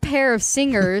 This pair of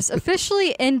singers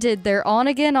officially ended their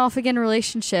on-again, off-again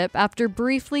relationship after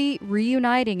briefly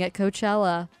reuniting at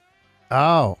Coachella.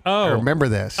 Oh, I remember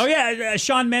this. Oh, yeah,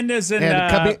 Shawn Mendes and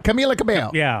Camila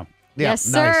Cabello. Yeah. Yes,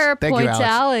 nice. sir. Thank Point you, to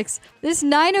Alex. This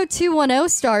 90210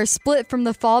 star split from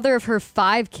the father of her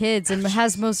 5 kids and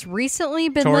has most recently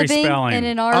been Tori living Spelling. in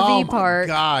an RV Oh, park.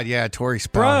 my God, yeah, Tori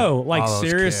Spelling. Bro, like, All those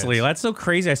seriously, kids. that's so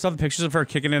crazy. I saw the pictures of her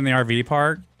kicking it in the RV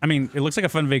park. I mean, it looks like a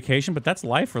fun vacation, but that's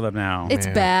life for them now. It's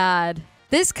bad.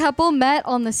 This couple met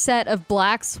on the set of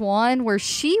Black Swan, where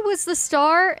she was the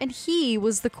star and he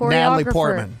was the choreographer. Natalie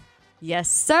Portman. Yes,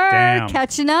 sir. Damn.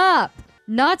 Catching up.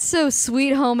 Not so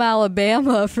Sweet Home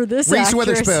Alabama for this Reese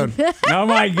actress. Witherspoon. Oh,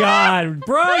 my God.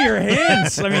 Bro, your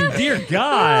hints. I mean, dear God.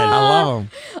 I love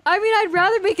them. I mean, I'd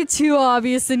rather make it too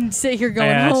obvious than sit here going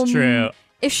Yeah, that's home. true.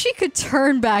 If she could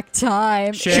turn back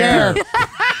time, Cher.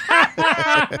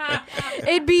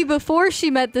 it'd be before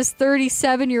she met this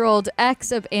 37-year-old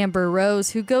ex of Amber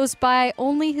Rose, who goes by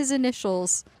only his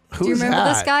initials. Do you Who's remember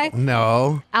that? this guy?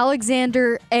 No.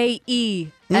 Alexander A.E.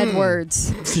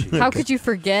 Edwards. How could you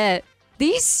forget?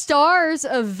 These stars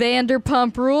of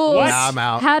Vanderpump Rules Nah, I'm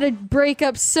out. had a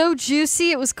breakup so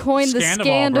juicy it was coined the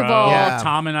Scandival, bro. Scandival. Yeah.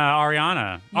 Tom and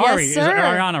Ariana. Yes, Ari. Is it sir.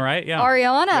 Ariana, right? Yeah.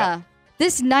 Ariana.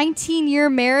 This 19-year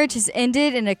marriage has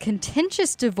ended in a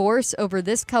contentious divorce over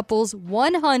this couple's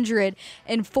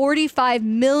 $145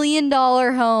 million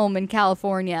home in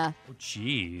California. Oh,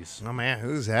 jeez. Oh, man,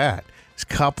 who's that? This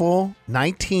couple,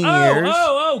 19 Oh, years.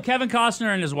 Kevin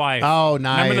Costner and his wife. Oh,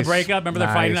 nice. Remember the breakup? Remember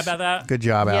they're fighting Nice. about that? Good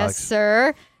job, Alex. Yes,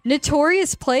 sir.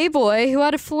 Notorious playboy who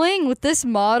had a fling with this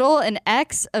model and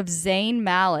ex of Zayn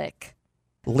Malik.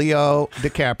 Leo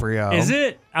DiCaprio. Is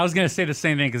it? I was going to say the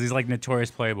same thing because he's like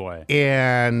notorious playboy.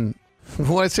 And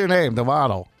what's her name? The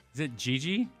model. Is it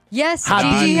Gigi? Yes,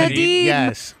 Hadid. Gigi Hadid.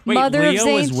 Yes. Wait, Mother Leo of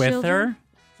Zayn's was with children. her?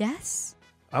 Yes.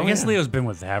 I guess Leo's been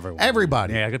with everyone.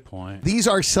 Everybody. Yeah, good point. These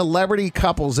are celebrity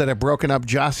couples that have broken up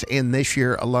just in this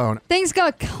year alone. Things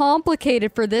got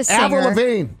complicated for this singer. Avril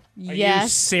Lavigne. Yes. Are you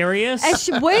serious?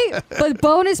 And wait, but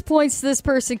bonus points to this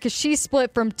person because she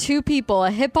split from two people,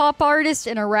 a hip hop artist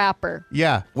and a rapper.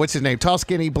 Yeah. What's his name? Tall,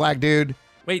 skinny, black dude.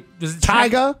 Wait, was it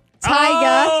Tyga?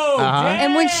 Tyga. Oh,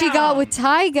 And when she got with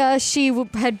Tyga, she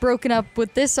had broken up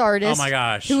with this artist. Oh my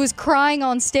gosh. Who was crying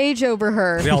on stage over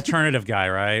her. The alternative guy,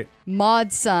 right?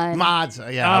 Mod's son.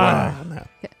 Yeah.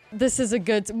 This is a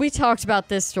good... We talked about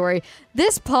this story.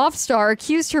 This pop star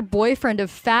accused her boyfriend of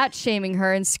fat shaming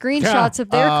her in screenshots of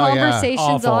their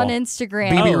conversations on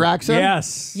Instagram. BB Rexa?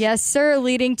 Yes. Yes, sir,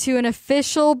 leading to an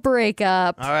official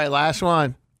breakup. All right, last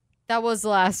one. That was the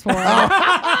last one.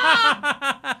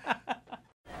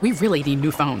 We really need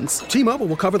new phones. T-Mobile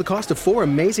will cover the cost of 4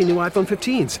 amazing new iPhone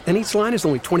 15s, and each line is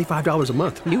only $25 a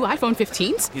month. New iPhone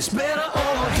 15s? It's better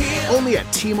over here. Only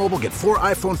at T-Mobile, get 4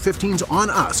 iPhone 15s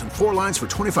on us and 4 lines for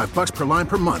 $25 per line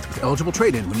per month with eligible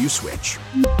trade-in when you switch.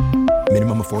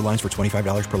 Minimum of 4 lines for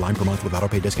 $25 per line per month with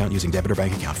autopay discount using debit or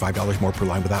bank account. $5 more per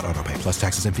line without autopay, plus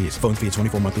taxes and fees. Phone fee at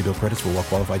 24 monthly bill credits for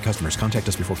well-qualified customers. Contact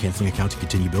us before canceling account to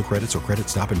continue bill credits or credit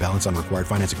stop and balance on required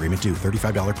finance agreement due.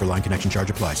 $35 per line connection charge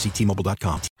applies. See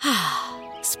T-Mobile.com.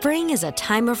 Spring is a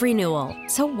time of renewal,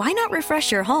 so why not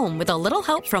refresh your home with a little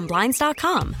help from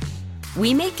Blinds.com?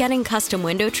 We make getting custom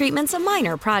window treatments a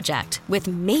minor project with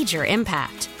major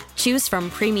impact. Choose from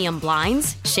premium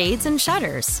blinds, shades, and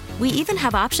shutters. We even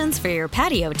have options for your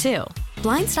patio, too.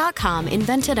 Blinds.com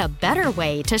invented a better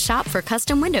way to shop for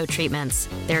custom window treatments.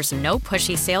 There's no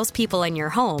pushy salespeople in your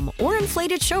home or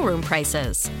inflated showroom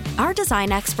prices. Our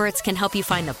design experts can help you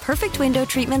find the perfect window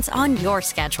treatments on your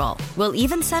schedule. We'll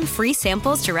even send free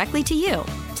samples directly to you.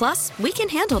 Plus, we can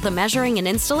handle the measuring and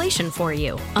installation for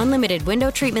you. Unlimited window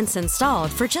treatments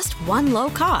installed for just one low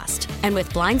cost. And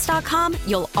with Blinds.com,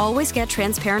 you'll always get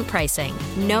transparent pricing.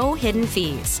 No hidden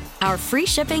fees. Our free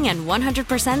shipping and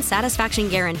 100% satisfaction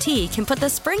guarantee can put the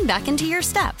spring back into your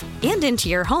step and into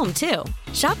your home, too.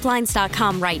 Shop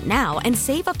Blinds.com right now and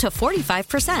save up to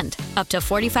 45%. Up to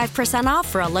 45% off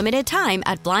for a limited time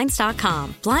at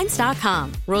Blinds.com.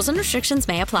 Blinds.com. Rules and restrictions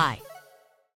may apply.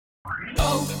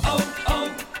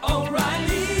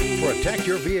 Protect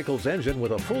your vehicle's engine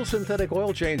with a full synthetic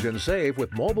oil change and save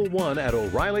with Mobile One at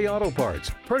O'Reilly Auto Parts.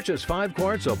 Purchase 5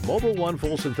 quarts of Mobile One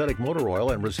full synthetic motor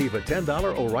oil and receive a $10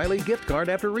 O'Reilly gift card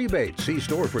after rebate. See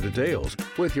store for details.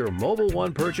 With your Mobile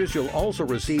One purchase, you'll also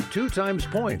receive 2 times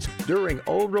points during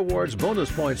Old Rewards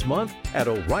Bonus Points Month at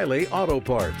O'Reilly Auto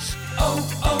Parts.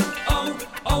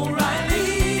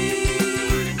 O'Reilly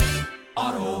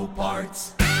Auto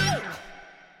Parts.